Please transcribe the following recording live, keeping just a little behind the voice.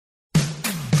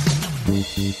Welcome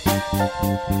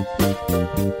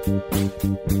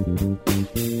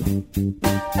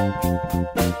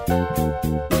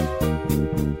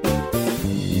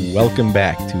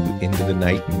back to Into the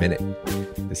Night Minute.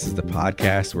 This is the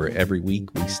podcast where every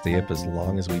week we stay up as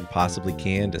long as we possibly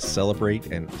can to celebrate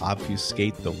and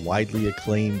obfuscate the widely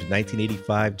acclaimed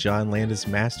 1985 John Landis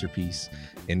masterpiece,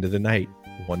 Into the Night,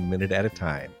 1 minute at a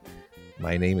time.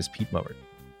 My name is Pete Mummert.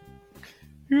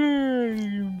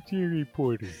 I'm Jerry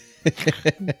Porter.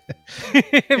 I'm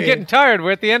getting tired.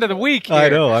 We're at the end of the week here. I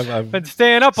know. I've been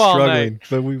staying up all struggling, night.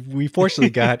 but we fortunately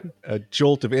got a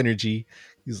jolt of energy.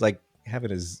 He's like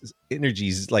having his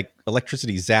energies like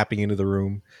electricity zapping into the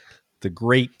room. The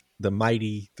great, the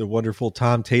mighty, the wonderful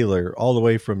Tom Taylor, all the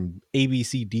way from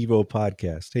ABC Devo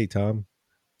podcast. Hey, Tom.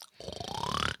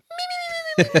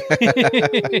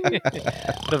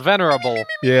 The venerable.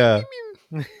 Yeah.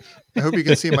 I hope you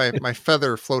can see my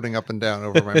feather floating up and down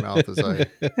over my mouth as I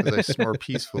snore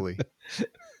peacefully.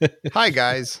 Hi,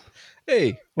 guys.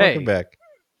 Hey, welcome back.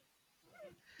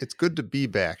 It's good to be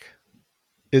back.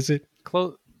 Is it?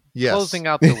 Yes. Closing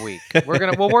out the week.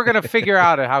 We're gonna figure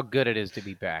out how good it is to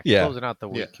be back. Yeah. Closing out the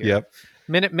week here.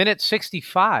 Yep. Minute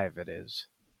 65 it is.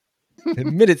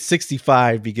 Minute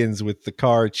 65 begins with the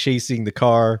car chasing the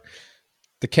car,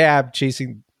 the cab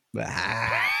chasing.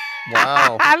 Wow.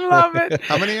 I love it.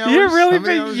 How many hours? You've really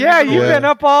been, you've been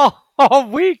up all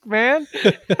week, man.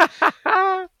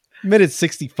 Minute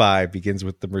 65 begins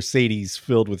with the Mercedes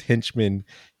filled with henchmen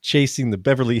chasing the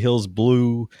Beverly Hills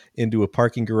Blue into a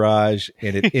parking garage,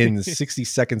 and it ends 60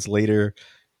 seconds later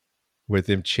with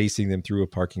them chasing them through a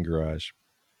parking garage.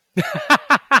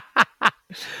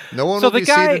 No one will be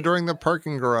seated during the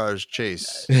parking garage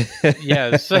chase.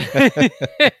 Yes.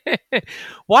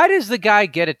 Why does the guy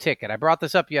get a ticket? I brought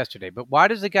this up yesterday, but why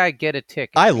does the guy get a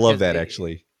ticket? I love that,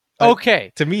 actually.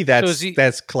 Okay. To me,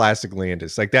 that's classic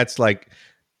Landis. Like, that's like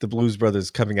the Blues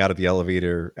Brothers coming out of the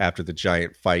elevator after the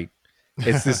giant fight.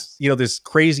 It's this, this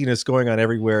craziness going on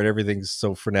everywhere and everything's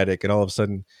so frenetic. And all of a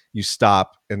sudden you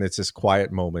stop and it's this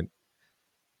quiet moment.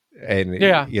 And,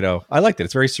 I liked it.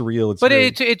 It's very surreal.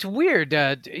 It's weird.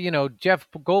 Jeff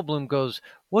Goldblum goes,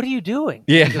 "What are you doing?"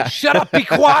 Yeah. He goes, "Shut up, be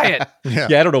quiet." Yeah,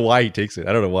 I don't know why he takes it.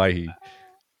 I don't know why he.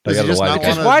 Does he just not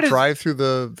want to drive through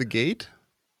the gate?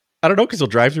 I don't know, because he'll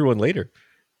drive through one later.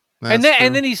 And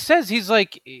then he says, he's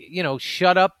like,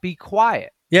 "Shut up, be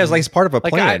quiet." Yeah, it's like it's part of a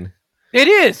plan. It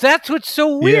is. That's what's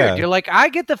so weird. Yeah. You're like, I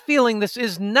get the feeling this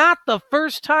is not the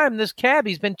first time this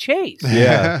cabbie's been chased.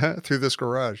 Yeah, through this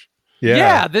garage.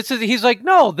 Yeah, he's like,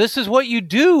 no, this is what you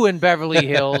do in Beverly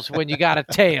Hills when you got a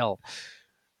tail.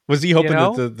 Was he hoping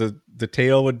that the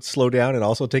tail would slow down and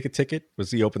also take a ticket? Was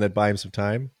he hoping that buy him some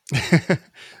time?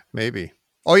 Maybe.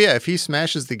 Oh yeah, if he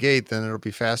smashes the gate, then it'll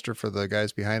be faster for the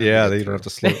guys behind him. Yeah, they don't have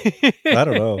to slow. I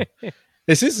don't know.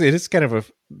 It is kind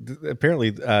of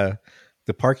apparently the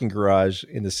parking garage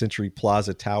in the Century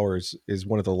Plaza Towers is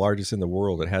one of the largest in the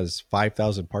world. It has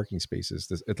 5,000 parking spaces.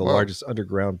 It's the largest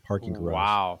underground parking garage.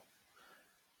 Wow.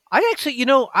 I actually,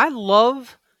 I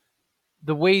love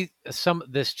the way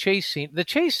the chase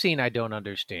scene I don't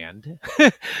understand,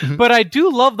 but I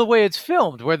do love the way it's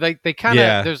filmed, where they kind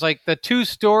of, there's like the two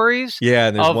stories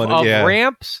and there's of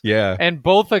ramps, and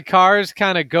both the cars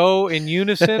kind of go in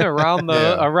unison around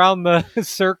the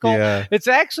circle. Yeah. It's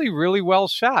actually really well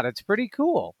shot. It's pretty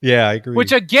cool. Yeah, I agree.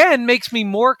 Which again makes me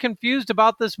more confused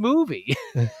about this movie.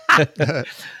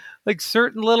 Like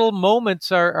certain little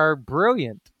moments are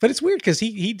brilliant. But it's weird because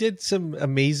he did some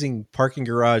amazing parking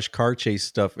garage car chase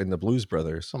stuff in the Blues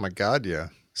Brothers. Oh my God, yeah.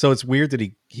 So it's weird that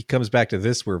he comes back to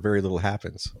this where very little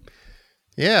happens.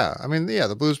 Yeah. I mean,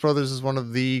 the Blues Brothers is one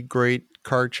of the great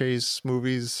car chase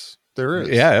movies there is.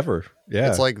 Yeah, ever. Yeah.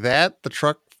 It's like that, the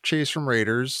truck chase from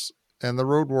Raiders, and the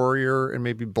Road Warrior, and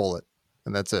maybe Bullet.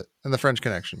 And that's it. And the French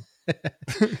Connection.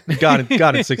 Gone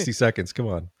in 60 seconds. Come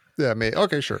on. Yeah,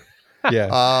 okay, sure.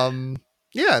 Yeah.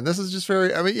 And this is just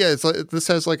very, it's like, this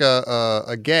has like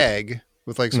a gag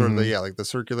with like sort of like the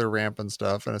circular ramp and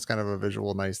stuff, and it's kind of a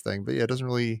visual nice thing. But yeah, it doesn't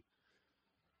really,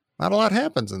 not a lot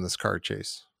happens in this car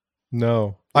chase.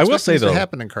 No. I will say though,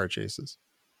 happen in car chases.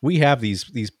 We have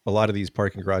a lot of these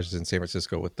parking garages in San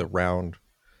Francisco with the round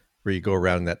where you go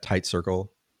around in that tight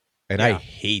circle. And I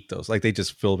hate those. Like, they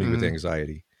just fill me with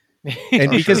anxiety. And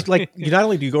because like, not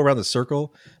only do you go around the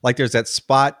circle, like there's that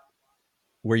spot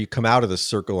where you come out of the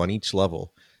circle on each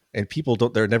level, and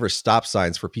there are never stop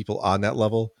signs for people on that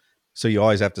level. So you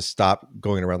always have to stop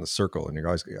going around the circle, and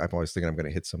I'm always thinking I'm going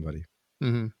to hit somebody.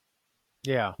 Mm-hmm.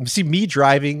 Yeah. See, me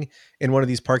driving in one of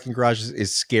these parking garages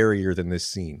is scarier than this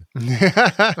scene.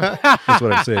 That's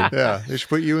what I'm saying. Yeah. They should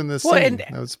put you in this scene.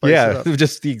 That would spice it up.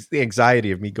 Just the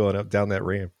anxiety of me going up down that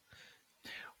ramp.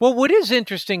 Well, what is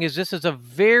interesting is this is a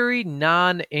very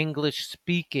non-English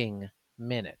speaking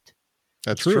minute.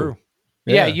 That's True. true.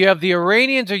 Yeah, you have the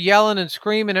Iranians are yelling and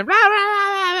screaming and blah, blah,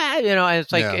 blah, blah, and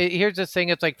it's like here's this thing.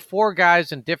 It's like four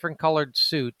guys in different colored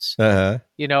suits,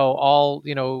 all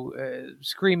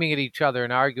screaming at each other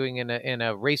and arguing in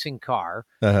a racing car,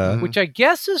 which I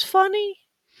guess is funny.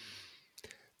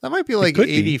 That might be like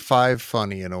 85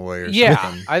 funny in a way, or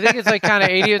something. I think it's like kind of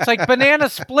 80. It's like Banana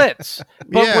Splits,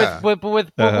 but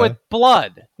with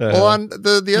blood. Well, on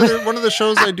the other one of the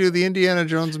shows I do, the Indiana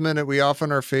Jones Minute, we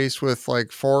often are faced with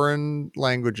like foreign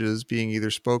languages being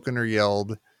either spoken or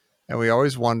yelled, and we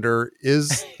always wonder: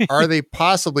 are they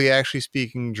possibly actually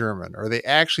speaking German? Are they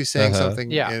actually saying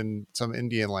something in some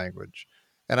Indian language?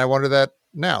 And I wonder that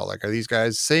now, like, are these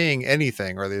guys saying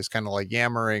anything, or are they just kind of like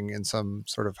yammering in some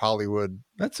sort of Hollywood?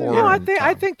 I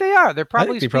think they are. They're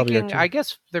probably speaking. I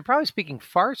guess they're probably speaking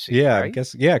Farsi. Yeah, right? I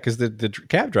guess. Yeah, because the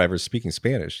cab driver is speaking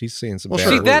Spanish. He's saying some.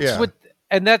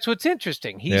 That's what's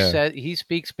interesting. He said he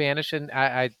speaks Spanish, and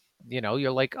I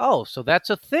you're like, oh, so that's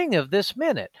a thing of this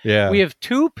minute. Yeah, we have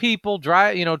two people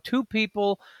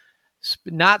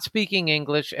not speaking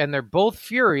English, and they're both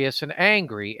furious and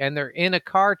angry, and they're in a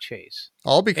car chase.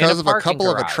 All because of a couple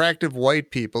of attractive white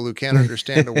people who can't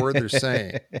understand a word they're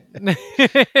saying.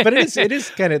 But it is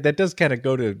kind of, that does kind of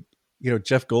go to,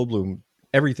 Jeff Goldblum.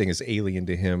 Everything is alien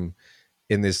to him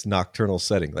in this nocturnal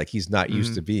setting. Like, he's not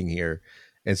used to being here.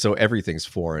 And so everything's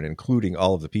foreign, including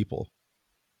all of the people.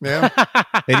 Yeah.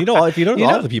 And if you don't know,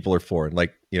 all of the people are foreign.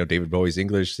 Like, David Bowie's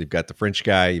English. You've got the French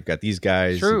guy. You've got these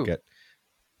guys. True.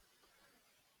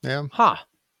 Yeah. Huh.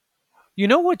 You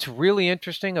know what's really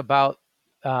interesting about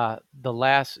the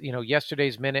last,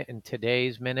 yesterday's minute and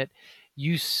today's minute?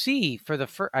 You see for the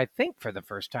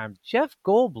first time, Jeff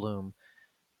Goldblum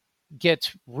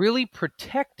gets really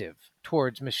protective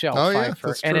towards Michelle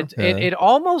Pfeiffer, and it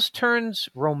almost turns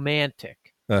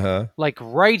romantic. Like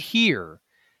right here,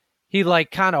 he like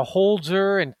kind of holds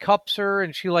her and cups her,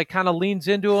 and she like kind of leans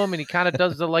into him, and he kind of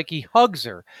does he hugs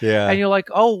her. Yeah, and you're like,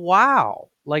 oh wow.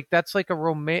 Like, that's like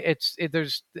a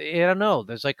there's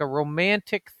like a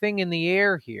romantic thing in the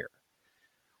air here,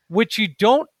 which you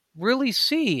don't really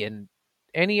see in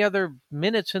any other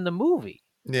minutes in the movie.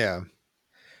 Yeah.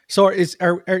 So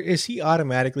is he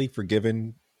automatically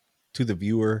forgiven to the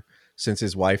viewer since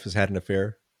his wife has had an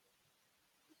affair?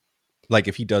 Like,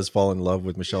 if he does fall in love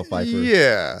with Michelle Pfeiffer?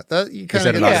 Yeah. That you kind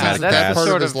of that part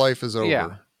of his life is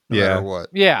over. No matter what.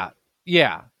 Yeah.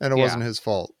 Yeah. And it wasn't his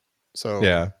fault. So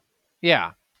yeah.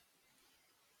 Yeah.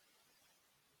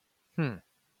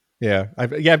 Yeah.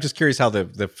 I'm just curious how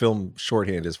the film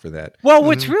shorthand is for that. Well,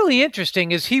 what's really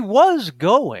interesting is he was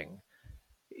going,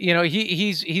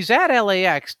 he's at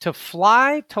LAX to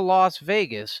fly to Las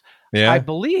Vegas, I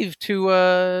believe,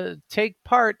 to take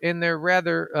part in their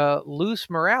rather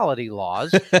loose morality laws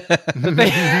that they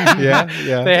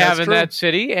have in that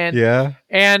city.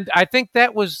 And I think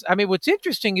that was, what's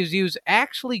interesting is he was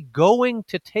actually going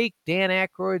to take Dan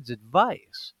Aykroyd's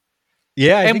advice.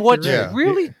 Yeah.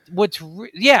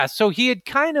 So he had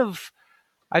kind of,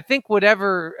 I think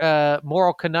whatever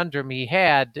moral conundrum he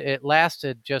had, it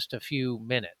lasted just a few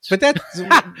minutes. But that's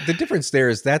the difference there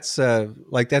is that's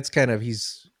kind of,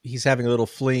 he's having a little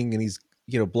fling and he's,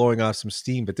 blowing off some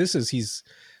steam, but this is, he's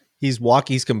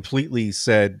completely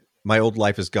said, my old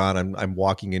life is gone. I'm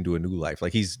walking into a new life.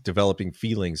 Like, he's developing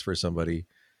feelings for somebody.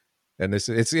 And it's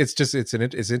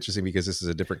interesting because this is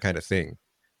a different kind of thing.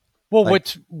 Well,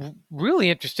 what's really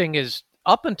interesting is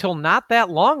up until not that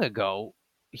long ago,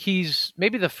 he's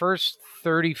maybe the first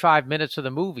 35 minutes of the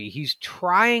movie, he's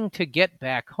trying to get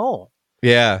back home.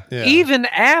 Yeah. Even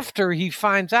after he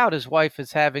finds out his wife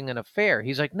is having an affair,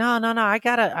 he's like, no, I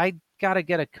gotta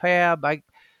get a cab. I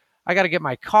gotta get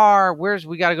my car.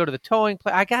 We gotta go to the towing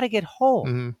place. I gotta get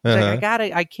home. He's like,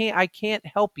 I can't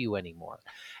help you anymore.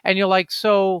 And you're like,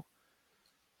 so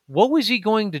what was he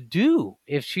going to do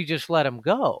if she just let him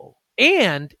go?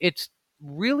 And it's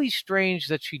really strange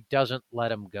that she doesn't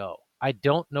let him go. I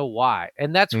don't know why.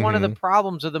 And that's one of the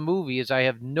problems of the movie is I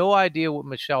have no idea what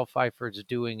Michelle Pfeiffer is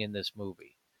doing in this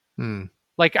movie.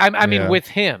 Like, I mean, with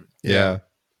him. Yeah.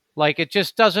 Like, it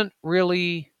just doesn't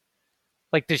really,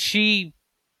 like, does she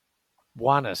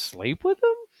want to sleep with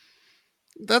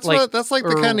him? That's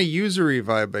the kind of usury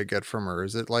vibe I get from her.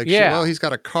 Is it like, he's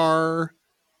got a car.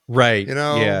 Right.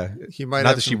 He might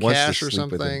have some cash or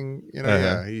something.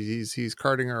 He's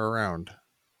carting her around.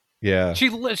 Yeah. She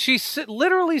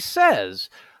literally says,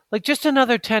 like, just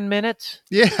another 10 minutes.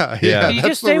 Yeah. Can you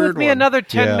just stay with me another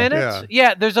 10 minutes?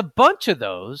 Yeah. There's a bunch of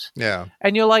those. Yeah.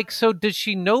 And you're like, so does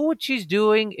she know what she's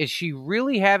doing? Is she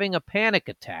really having a panic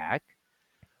attack?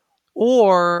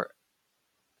 Or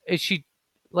is she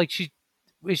like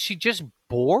is she just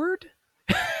bored?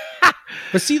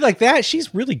 But see, like that,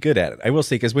 she's really good at it. I will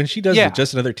say, because when she does Yeah.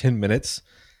 just another 10 minutes,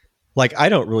 like I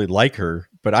don't really like her,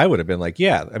 but I would have been like,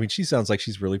 yeah. I mean, she sounds like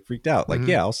she's really freaked out. Like,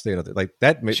 yeah, I'll stay another. Like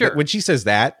that. Sure. When she says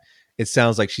that, it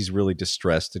sounds like she's really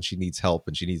distressed and she needs help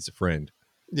and she needs a friend.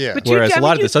 Yeah. But Whereas a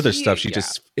lot of you- this other stuff, she yeah.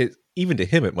 just, even to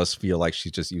him, it must feel like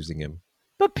she's just using him.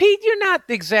 But Pete, you're not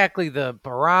exactly the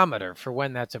barometer for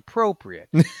when that's appropriate.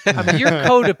 I mean, you're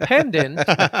codependent,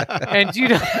 and you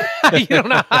don't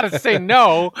know how to say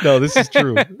no. No, this is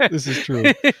true. This is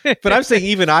true. But I'm saying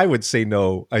even I would say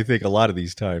no, I think a lot of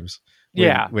these times.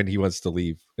 When he wants to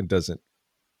leave and doesn't.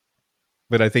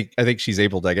 But I think she's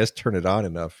able to, I guess, turn it on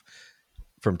enough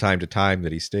from time to time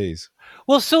that he stays.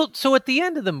 Well, so at the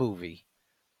end of the movie,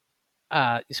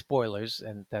 spoilers,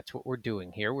 and that's what we're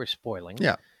doing here. We're spoiling.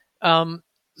 Yeah.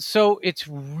 So it's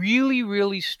really,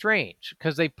 really strange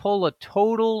because they pull a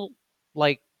total,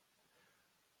 like,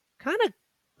 kind of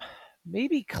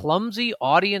maybe clumsy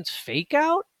audience fake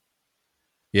out.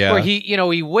 Yeah. Where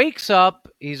he wakes up,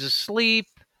 he's asleep,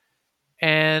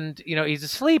 and, he's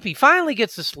asleep. He finally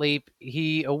gets to sleep.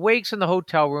 He awakes in the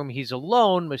hotel room. He's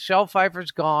alone. Michelle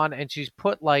Pfeiffer's gone, and she's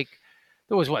put, like,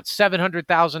 there was,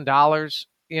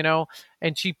 $700,000,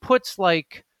 and she puts,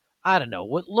 like, I don't know,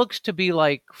 what looks to be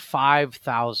like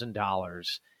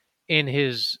 $5,000 in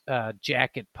his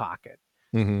jacket pocket.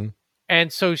 Mm-hmm.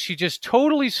 And so she just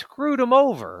totally screwed him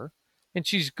over, and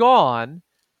she's gone,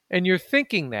 and you're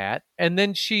thinking that, and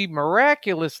then she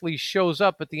miraculously shows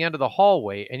up at the end of the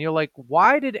hallway, and you're like,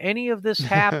 why did any of this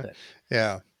happen?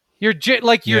 Yeah. You're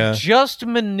just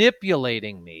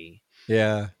manipulating me.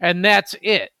 Yeah. And that's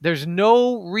it. There's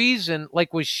no reason.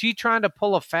 Like, was she trying to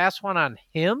pull a fast one on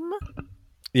him?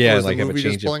 Yeah, Was like the have a movie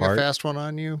change just of pulling heart. a fast one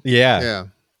on you? Yeah. Yeah.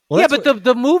 Well, yeah, that's but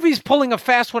the movie's pulling a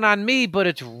fast one on me, but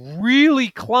it's really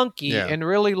clunky and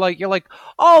really like, you're like,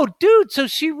 oh, dude, so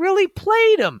she really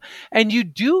played him. And you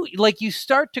do, like, you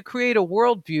start to create a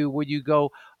worldview where you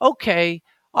go, okay,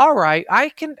 all right,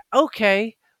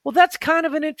 okay, well, that's kind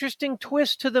of an interesting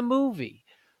twist to the movie.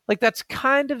 Like, that's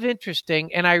kind of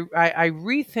interesting. And I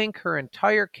rethink her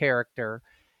entire character,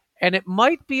 and it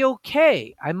might be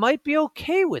okay. I might be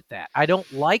okay with that. I don't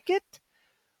like it,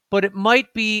 but it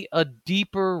might be a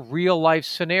deeper real life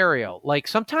scenario. Like,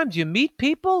 sometimes you meet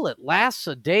people, it lasts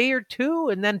a day or two,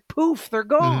 and then poof, they're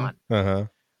gone. Uh-huh.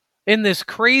 In this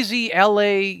crazy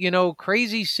LA,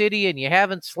 crazy city, and you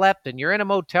haven't slept, and you're in a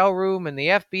motel room, and the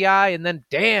FBI, and then,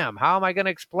 damn, how am I going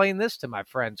to explain this to my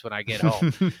friends when I get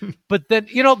home? But then,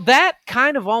 that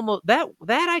kind of almost, that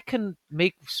I can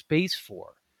make space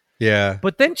for. Yeah.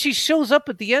 But then she shows up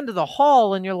at the end of the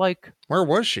hall, and you're like, where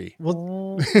was she?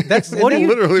 Well, that's what are you,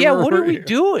 literally. yeah, where what were are we you?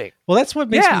 doing? Well, that's what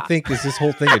makes me Yeah. think, is this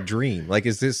whole thing a dream? Like,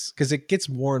 is this, because it gets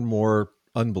more and more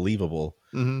unbelievable.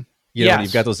 Mm-hmm. You know, and Yes.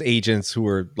 you've got those agents who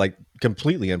are like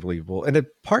completely unbelievable. And it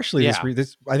partially, Yeah.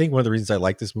 this I think one of the reasons I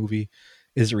like this movie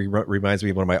is it reminds me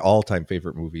of one of my all-time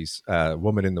favorite movies,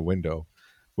 Woman in the Window,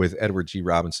 with Edward G.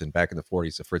 Robinson back in the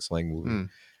 40s, a Fritz Lang movie. Mm.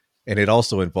 And it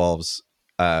also involves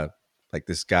like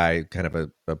this guy, kind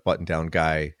of a button-down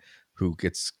guy who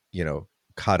gets,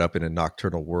 caught up in a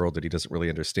nocturnal world that he doesn't really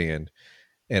understand.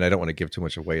 And I don't want to give too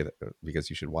much away because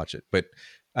you should watch it. But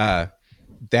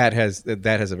that has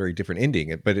a very different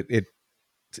ending. But it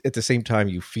at the same time,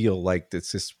 you feel like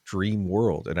it's this dream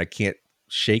world, and I can't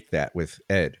shake that with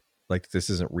Ed. Like, this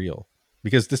isn't real,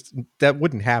 because that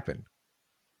wouldn't happen.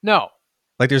 No.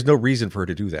 Like, there's no reason for her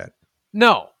to do that.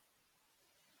 No.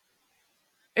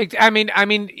 I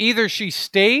mean, either she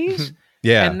stays,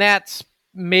 Yeah. and that's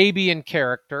maybe in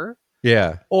character,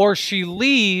 Yeah. or she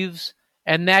leaves,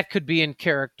 and that could be in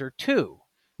character too.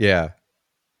 Yeah.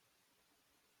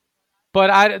 But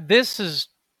I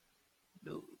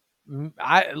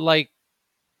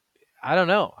don't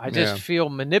know. I just feel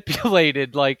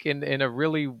manipulated, like in a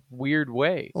really weird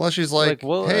way. Unless she's like,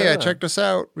 well, hey, I checked us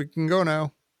out. We can go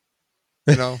now.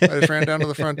 I just ran down to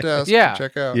the front desk Yeah. to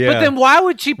check out. Yeah. But then why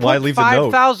would she Why put leave the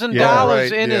note? $5,000 Yeah.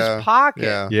 Right, in yeah, his pocket?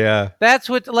 Yeah. Yeah. That's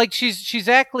what, like, she's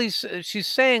actually, she's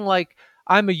saying, like,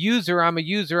 I'm a user, I'm a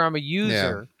user, I'm a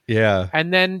user. Yeah.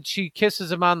 And then she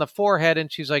kisses him on the forehead, and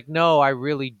she's like, no, I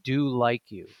really do like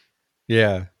you.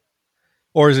 Yeah.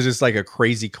 Or is it just like a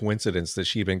crazy coincidence that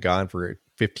she'd been gone for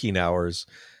 15 hours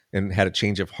and had a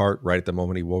change of heart right at the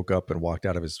moment he woke up and walked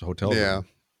out of his hotel room? Yeah.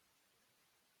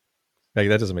 Like,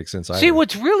 that doesn't make sense either. See,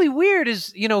 what's really weird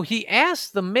is, he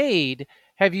asked the maid,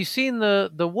 have you seen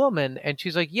the woman? And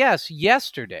she's like, yes,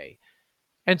 yesterday.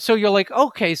 And so you're like,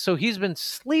 okay, so he's been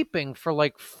sleeping for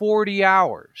like 40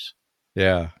 hours.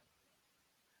 Yeah.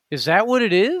 Is that what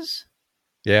it is?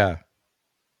 Yeah.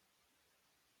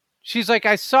 she's like,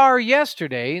 I saw her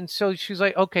yesterday. And so she's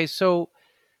like, okay, so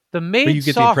the maid you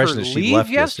get the saw her impression that she leave left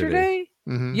yesterday?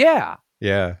 Mhm. Yeah.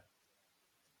 Yeah.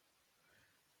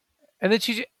 And then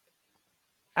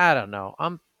I don't know.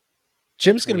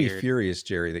 Jim's going to be weird. furious,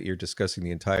 Jerry, that you're discussing the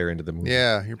entire end of the movie.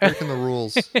 Yeah, you're breaking the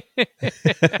rules.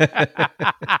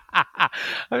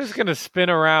 I'm just going to spin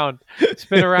around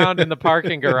in the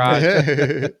parking garage.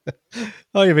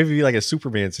 Oh, yeah, maybe like a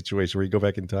Superman situation where you go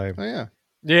back in time. Oh yeah.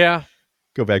 Yeah.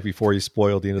 Go back before you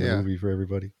spoil the end of the Yeah. movie for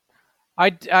everybody.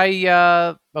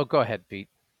 Go ahead, Pete.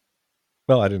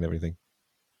 Well, I didn't have anything.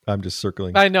 I'm just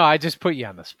circling. I know. I just put you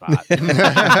on the spot.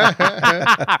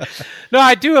 No,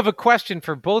 I do have a question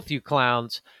for both you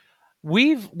clowns.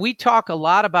 We talk a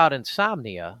lot about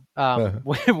insomnia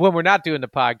when we're not doing the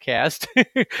podcast.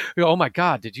 Oh my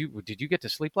God, did you get to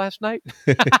sleep last night?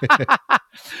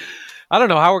 I don't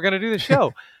know how we're going to do the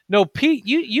show. No, Pete,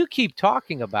 you keep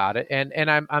talking about it, and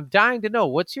I'm dying to know,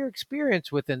 what's your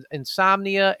experience with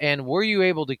insomnia, and were you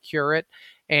able to cure it?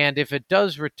 And if it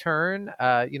does return,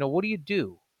 what do you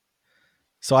do?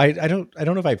 So I don't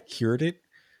know if I've cured it,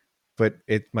 but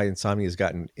my insomnia has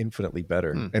gotten infinitely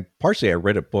better. And partially I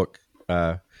read a book,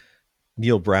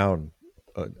 Neil Brown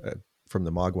from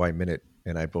the Mogwai Minute,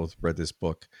 and I both read this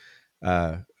book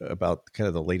about kind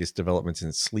of the latest developments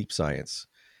in sleep science.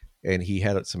 And he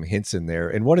had some hints in there.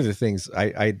 And one of the things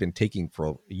I had been taking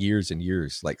for years and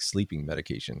years, like sleeping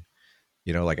medication,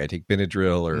 like I take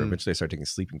Benadryl, or eventually I started taking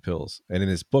sleeping pills. And in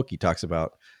his book, he talks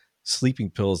about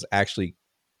sleeping pills actually,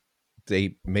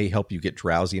 they may help you get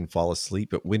drowsy and fall asleep,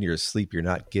 but when you're asleep, you're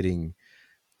not getting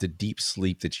the deep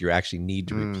sleep that you actually need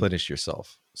to replenish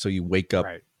yourself. So you wake up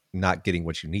not getting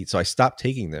what you need. So I stopped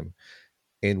taking them.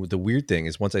 And the weird thing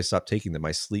is, once I stopped taking them,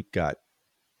 my sleep got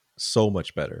so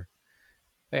much better.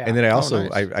 Yeah. And then I also,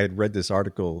 I had read this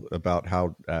article about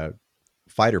how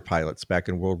fighter pilots back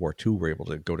in World War II were able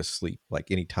to go to sleep like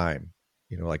anytime,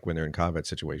 like when they're in combat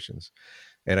situations.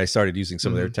 And I started using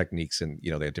some of their techniques, and,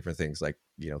 they had different things like,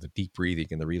 the deep breathing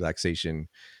and the relaxation.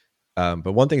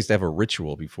 But one thing is to have a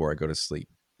ritual before I go to sleep.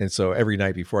 And so every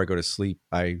night before I go to sleep,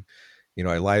 I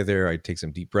lie there, I take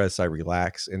some deep breaths, I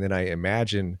relax. And then I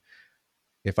imagine,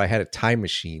 if I had a time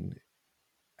machine,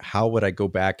 how would I go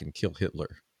back and kill Hitler?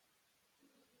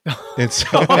 And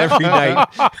so every night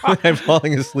when I'm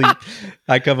falling asleep,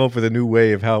 I come up with a new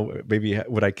way of how, maybe,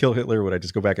 would I kill Hitler? Would I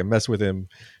just go back and mess with him?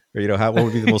 Or, what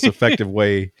would be the most effective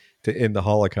way to end the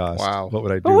Holocaust? Wow. What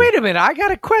would I do? But wait a minute. I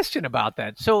got a question about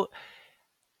that. So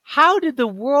how did the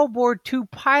World War II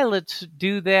pilots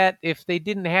do that if they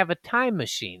didn't have a time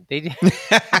machine? They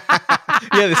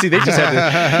Yeah, see, they just had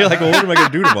to, you're like, well, what am I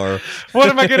going to do tomorrow? What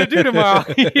am I going to do tomorrow?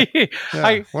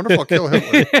 I wonder if I'll kill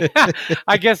Hitler.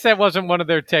 I guess that wasn't one of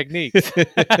their techniques.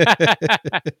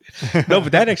 No,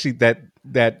 but that actually,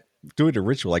 that doing a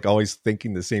ritual, like always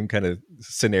thinking the same kind of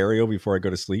scenario before I go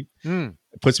to sleep,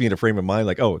 it puts me in a frame of mind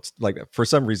like, oh, it's like, for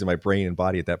some reason, my brain and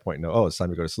body at that point know, oh, it's time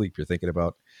to go to sleep. You're thinking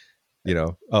about,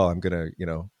 oh, I'm going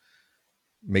to,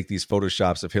 make these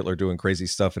photoshops of Hitler doing crazy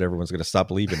stuff and everyone's going to stop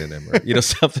believing in him, or,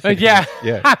 something. Yeah.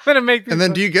 I'm going to make And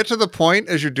then do you get to the point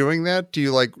as you're doing that? Do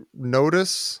you like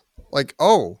notice like,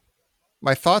 oh,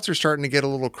 my thoughts are starting to get a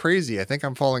little crazy. I think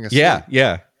I'm falling asleep.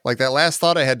 Yeah. Like that last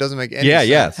thought I had doesn't make any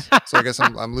sense. So I guess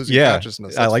I'm losing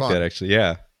consciousness. That's I like fun. that actually.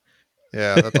 Yeah.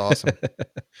 Yeah, that's awesome.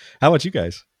 How about you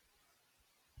guys?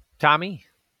 Tommy?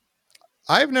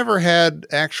 I've never had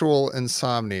actual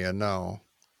insomnia, no.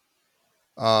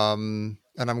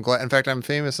 And I'm glad. In fact, I'm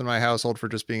famous in my household for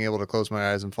just being able to close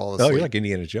my eyes and fall asleep. Oh, you're like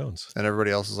Indiana Jones. And everybody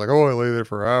else is like, "Oh, I lay there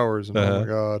for hours." And oh my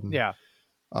god. And, yeah.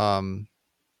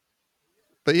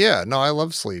 But yeah, no, I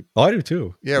love sleep. Oh, I do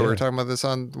too. Yeah, we were talking about this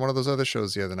on one of those other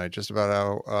shows the other night, just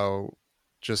about how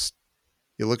just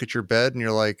you look at your bed and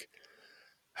you're like,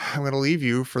 I'm going to leave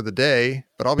you for the day,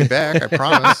 but I'll be back. I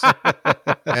promise.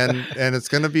 and it's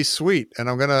going to be sweet. And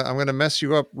I'm going to mess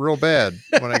you up real bad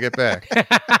when I get back. And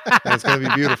it's going to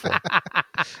be beautiful.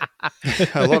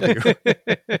 I love you.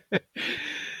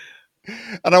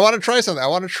 And I want to try something. I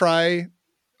want to try.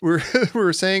 We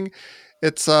were saying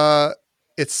it's sad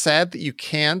that you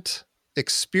can't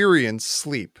experience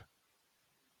sleep.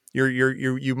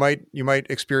 You might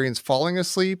experience falling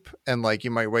asleep, and like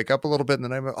you might wake up a little bit and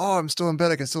then I'm still in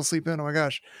bed, I can still sleep in, oh my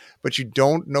gosh, but you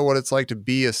don't know what it's like to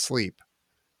be asleep,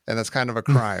 and that's kind of a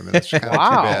crime, and that's kind of too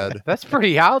bad. That's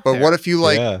pretty out there. But what if you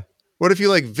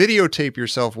videotape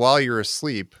yourself while you're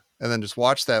asleep and then just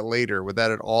watch that later?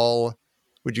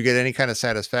 Would you get any kind of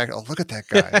satisfaction? Oh, look at that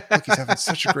guy. Look, he's having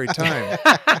such a great time.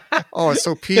 Oh, it's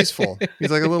so peaceful.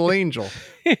 He's like a little angel.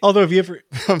 Although,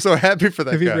 I'm so happy for that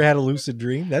guy. Have you ever had a lucid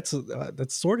dream? That's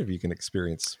sort of, you can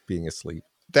experience being asleep.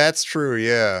 That's true.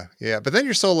 Yeah. Yeah. But then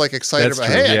you're so like excited That's about,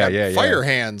 true. hey, Yeah, I got yeah, fire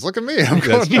hands. Look at me. I'm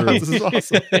That's going true. nuts. This is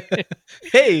awesome.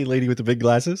 Hey, lady with the big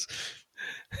glasses.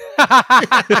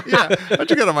 Yeah. How'd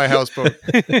you get on my houseboat?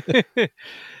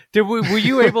 Were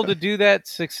you able to do that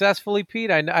successfully,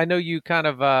 Pete? I know you kind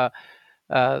of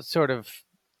sort of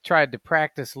tried to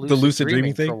practice lucid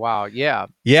dreaming thing for a while. Yeah.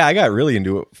 Yeah, I got really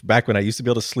into it back when I used to be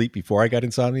able to sleep before I got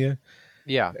insomnia.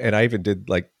 Yeah. And I even did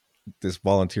like this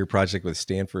volunteer project with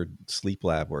Stanford Sleep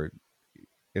Lab where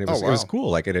and it was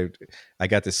cool. Like I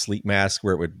got this sleep mask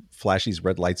where it would flash these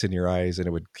red lights in your eyes and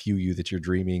it would cue you that you're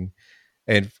dreaming.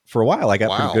 And for a while I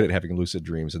got pretty good at having lucid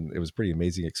dreams, and it was a pretty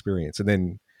amazing experience. And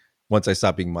then once I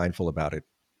stopped being mindful about it,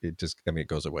 it just, it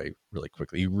goes away really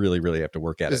quickly. You really, really have to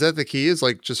work at it. Is that the key? Is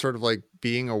like just sort of like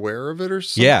being aware of it or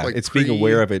something? Yeah, like it's being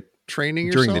aware of it training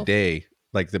during yourself? the day.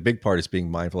 Like the big part is being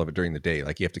mindful of it during the day.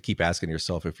 Like you have to keep asking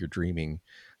yourself if you're dreaming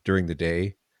during the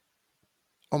day.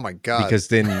 Oh my God. Because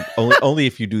then only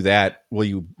if you do that will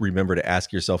you remember to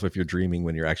ask yourself if you're dreaming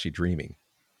when you're actually dreaming.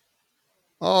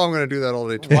 Oh, I'm going to do that all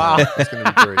day tomorrow. Wow. That's going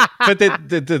to be great. But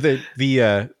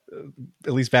the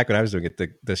at least back when I was doing it,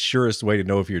 the surest way to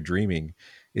know if you're dreaming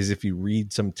is if you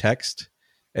read some text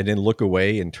and then look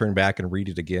away and turn back and read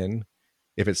it again.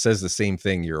 If it says the same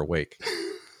thing, you're awake.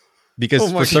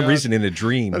 Because for some reason in a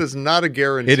dream, that is not a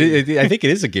guarantee. I think it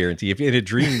is a guarantee. If in a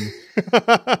dream,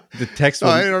 the text.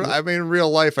 I mean, in real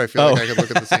life, I feel like I could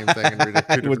look at the same thing and read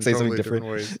it two would say totally something different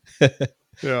ways.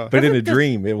 Yeah, but in a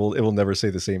dream, it will never say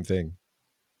the same thing.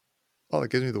 Oh, that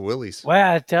gives me the willies.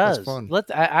 Well, it does. That's fun.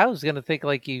 I was going to think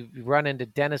like you run into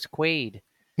Dennis Quaid,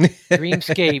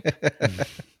 Dreamscape.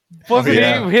 Wasn't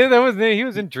he? He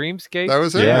was in Dreamscape. That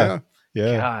was it. Yeah.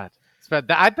 God,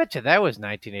 I bet you that was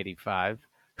 1985.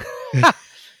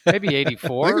 Maybe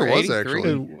 84. I think it was 83.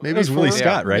 actually. Maybe it was Willie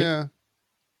Scott, right? Yeah,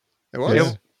 it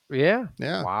was. Yeah.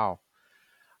 Yeah. Wow.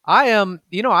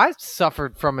 I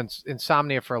suffered from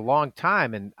insomnia for a long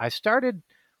time, and I started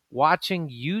watching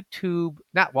YouTube.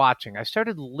 Not watching. I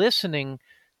started listening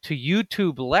to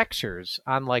YouTube lectures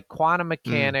on like quantum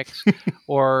mechanics,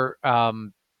 or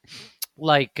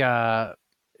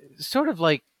sort of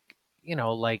like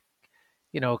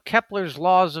Kepler's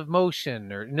laws of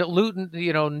motion, or Newton's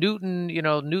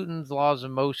laws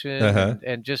of motion,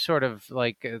 and just sort of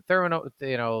like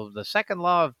the second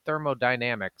law of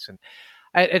thermodynamics. And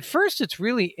at first it's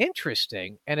really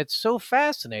interesting and it's so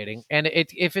fascinating. And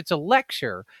if it's a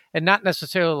lecture and not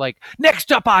necessarily like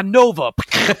next up on Nova,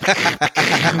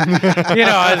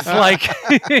 it's like,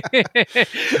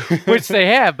 which they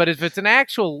have, but if it's an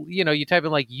actual, you type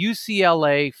in like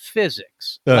UCLA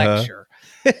physics lecture,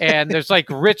 and there's like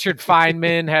Richard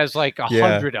Feynman has like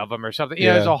 100 of them or something.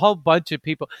 There's a whole bunch of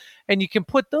people, and you can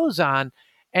put those on,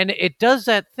 and it does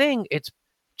that thing. It's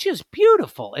just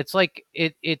beautiful. It's like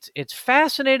it's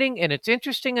fascinating, and it's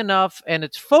interesting enough, and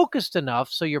it's focused enough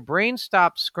so your brain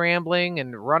stops scrambling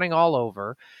and running all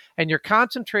over, and you're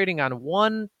concentrating on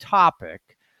one topic.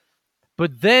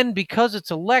 But then because it's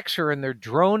a lecture and they're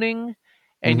droning,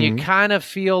 and you kind of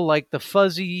feel like the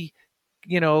fuzzy,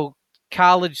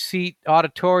 college seat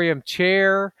auditorium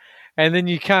chair, and then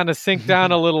you kind of sink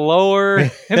down a little lower,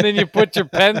 and then you put your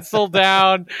pencil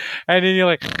down, and then you're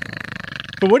like,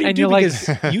 but what do you do? Because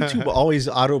YouTube always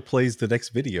auto plays the next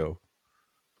video.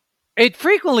 It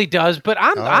frequently does, but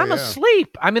I'm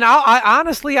asleep. I mean, I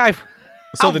honestly,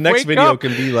 so the next video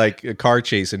can be like a car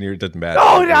chase, and it doesn't matter.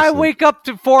 Oh, I wake up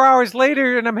to 4 hours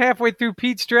later, and I'm halfway through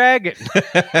Pete's Dragon.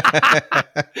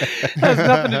 Has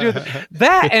nothing to do with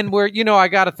that. And where I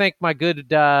got to thank my good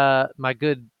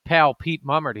pal Pete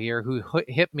Mummert here, who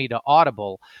hit me to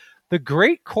Audible. The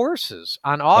great courses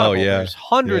on Audible. There's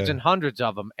hundreds and hundreds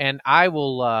of them, and I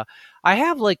will. I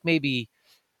have like maybe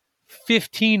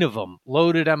 15 of them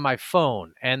loaded on my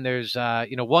phone, and there's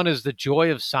one is The Joy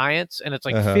of Science, and it's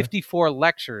like 54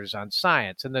 lectures on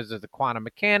science, and there's the quantum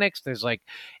mechanics, there's like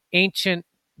ancient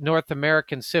North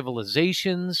American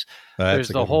civilizations, there's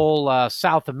the whole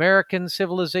South American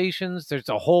civilizations, there's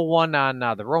a whole one on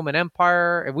the Roman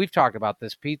Empire, and we've talked about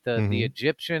this, Pete, the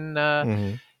Egyptian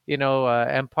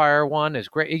Empire one is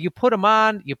great. You put them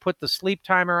on, you put the sleep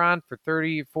timer on for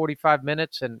 30, 45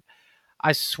 minutes, and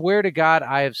I swear to God,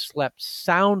 I have slept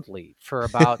soundly for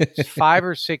about 5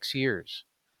 or 6 years.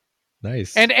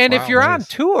 Nice. And if you're on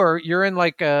tour, you're in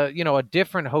like a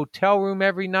different hotel room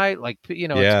every night. Like,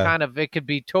 it's kind of, it could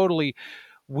be totally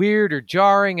weird or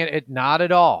jarring, and it not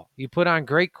at all. You put on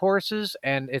great courses,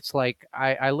 and it's like,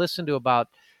 I listen to about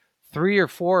 3 or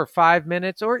 4 or 5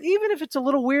 minutes, or even if it's a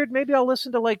little weird, maybe I'll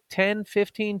listen to like 10,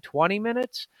 15, 20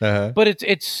 minutes, but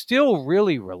it's still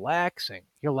really relaxing.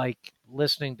 You're like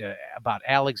listening to about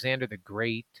Alexander the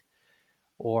Great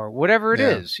or whatever it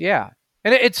is. Yeah.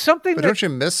 And it's something But that, don't you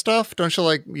miss stuff? Don't you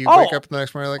wake up the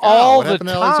next morning like, all what the happened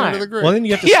to Alexander time. the Great? Well, then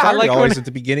you have to Yeah, start like it always when- at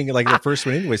the beginning, like the first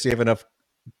one anyway, so you have enough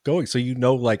going. So you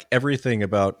know like everything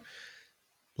about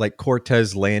like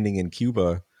Cortez landing in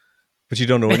Cuba, but you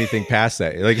don't know anything past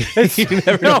that. Like you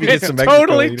never know if he gets to Mexico.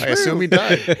 totally I assume he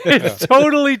died. It's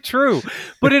totally true.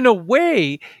 But in a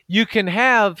way, you can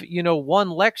have, one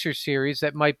lecture series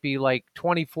that might be like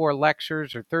 24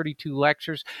 lectures or 32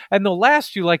 lectures, and they'll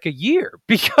last you like a year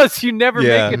because you never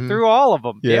make it through all of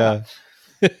them. Yeah.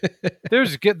 They're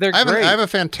I great. have a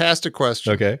fantastic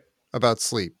question Okay. about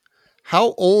sleep.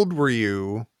 How old were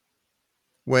you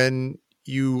when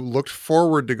you looked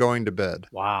forward to going to bed?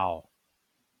 Wow.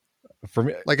 For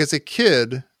me, Like as a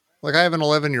kid, like I have an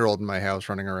 11-year-old in my house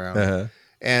running around.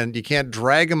 And you can't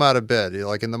drag him out of bed.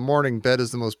 Like in the morning, bed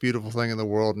is the most beautiful thing in the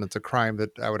world, and it's a crime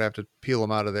that I would have to peel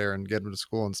him out of there and get him to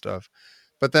school and stuff.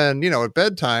 But then, at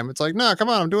bedtime, it's like, nah, come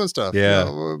on, I'm doing stuff.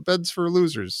 Yeah. Bed's for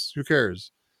losers. Who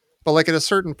cares? But like at a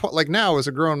certain point, like now as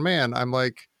a grown man,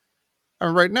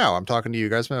 right now, I'm talking to you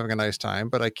guys, I'm having a nice time,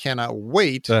 but I cannot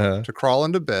wait to crawl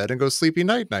into bed and go sleepy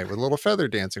night with a little feather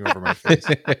dancing over my face.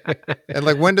 And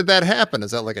like, when did that happen?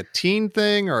 Is that like a teen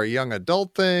thing or a young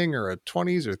adult thing or a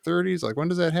 20s or 30s? Like, when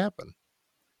does that happen?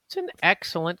 It's an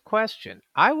excellent question.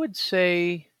 I would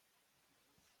say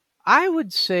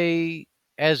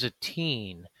as a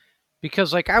teen,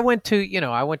 because like I went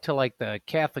to like the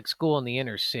Catholic school in the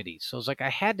inner city. So it's like I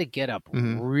had to get up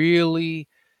really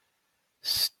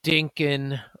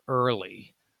stinking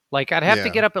early. Like I'd have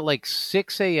to get up at like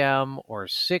 6 a.m. or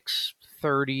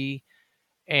 6:30,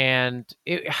 and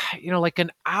it, like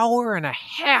an hour and a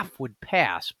half would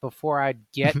pass before I'd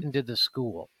get into the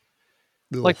school.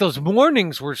 Like those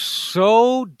mornings were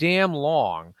so damn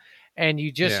long, and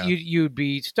you just you'd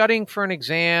be studying for an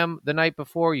exam the night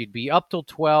before. You'd be up till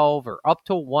 12 or up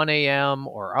till 1 a.m.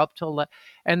 or up till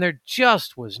and there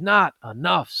just was not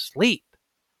enough sleep.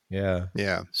 Yeah.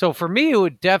 So for me, it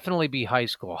would definitely be high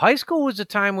school. High school was a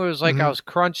time where it was like I was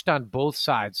crunched on both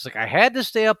sides. Like I had to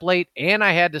stay up late and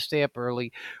I had to stay up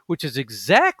early, which is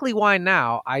exactly why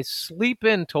now I sleep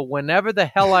in till whenever the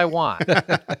hell I want.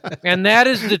 And that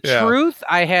is the truth.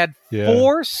 I had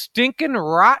 4 stinking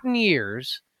rotten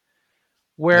years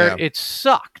where it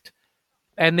sucked.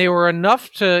 And they were enough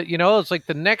to, it's like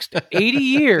the next 80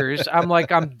 years, I'm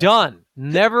like, I'm done.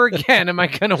 Never again am I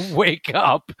going to wake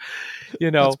up,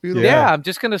 That's beautiful. Yeah, I'm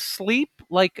just going to sleep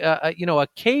like, a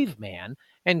caveman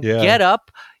and get up,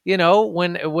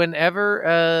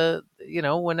 whenever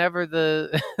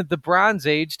the Bronze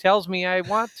Age tells me I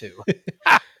want to.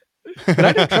 But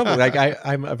I have trouble. Like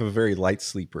I'm a very light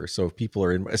sleeper. So if people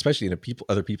are especially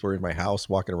other people are in my house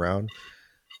walking around,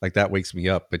 like that wakes me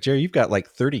up. But Jerry, you've got like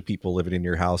 30 people living in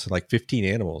your house and like 15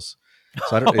 animals.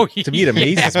 So to me, it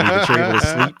amazes me that you're able to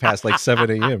sleep past like 7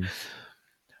 a.m.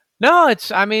 No, it's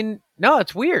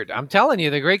weird. I'm telling you,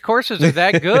 the great courses are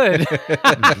that good.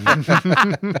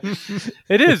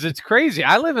 It is. It's crazy.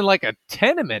 I live in like a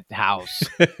tenement house,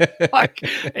 like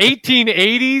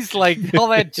 1880s, like all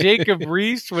that Jacob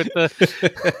Riis with the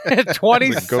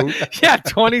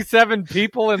 27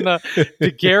 people in the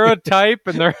daguerreotype,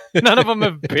 and none of them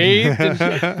have bathed in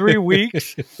 3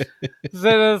 weeks.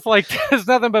 So it's like there's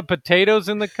nothing but potatoes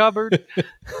in the cupboard.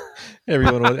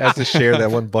 Everyone has to share that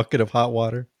one bucket of hot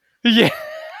water. Yeah.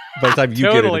 By the time you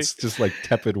get it, it's just like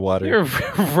tepid water. You're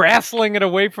wrestling it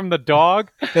away from the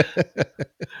dog.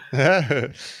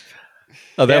 That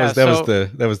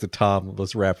was the Tom.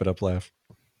 Let's wrap it up laugh.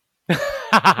 That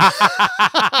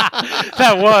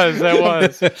was.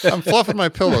 I'm fluffing my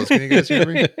pillows. Can you guys hear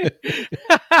me?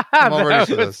 I'm all ready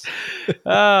for this. Oh,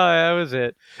 that was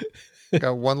it.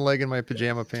 Got one leg in my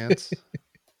pajama pants.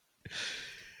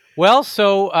 Well,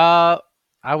 so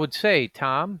I would say,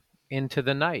 Tom, into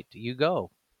the night you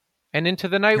go. And into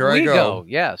the night we go.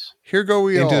 Yes. Here go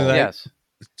we into all. The night, yes.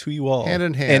 To you all. Hand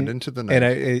in hand into the night.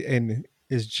 And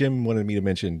as Jim wanted me to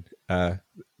mention,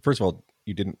 first of all,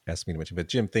 you didn't ask me to mention, but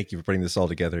Jim, thank you for putting this all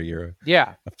together. You're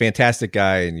a fantastic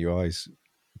guy, and you always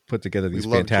put together these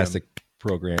fantastic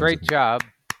programs. Great job.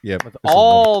 Yep. With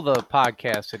all the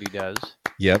podcasts that he does.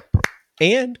 Yep.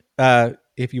 And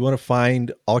if you want to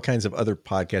find all kinds of other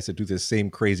podcasts that do this same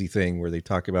crazy thing where they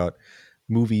talk about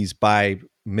movies by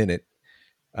minute,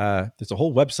 there's a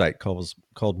whole website called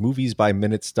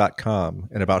moviesbyminutes.com,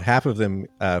 and about half of them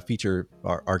feature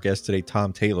our guest today,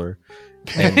 Tom Taylor,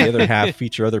 and the other half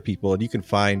feature other people, and you can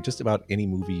find just about any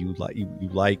movie you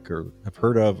like or have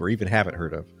heard of or even haven't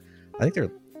heard of. I think there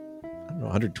are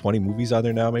 120 movies on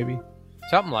there now, maybe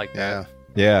something like that.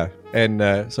 Yeah.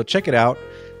 And so check it out,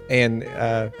 and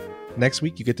next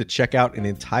week you get to check out an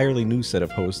entirely new set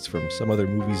of hosts from some other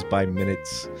Movies by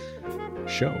Minutes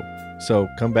show. So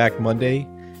come back Monday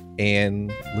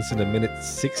and listen to minute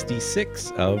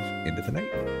 66 of Into the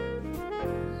Night.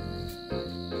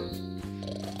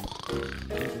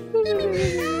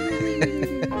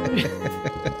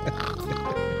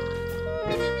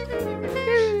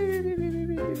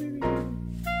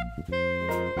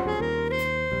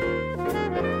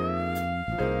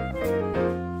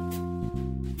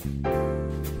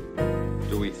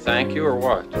 Do we thank you or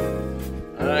what?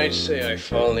 I'd say I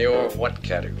fall in the or what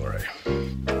category.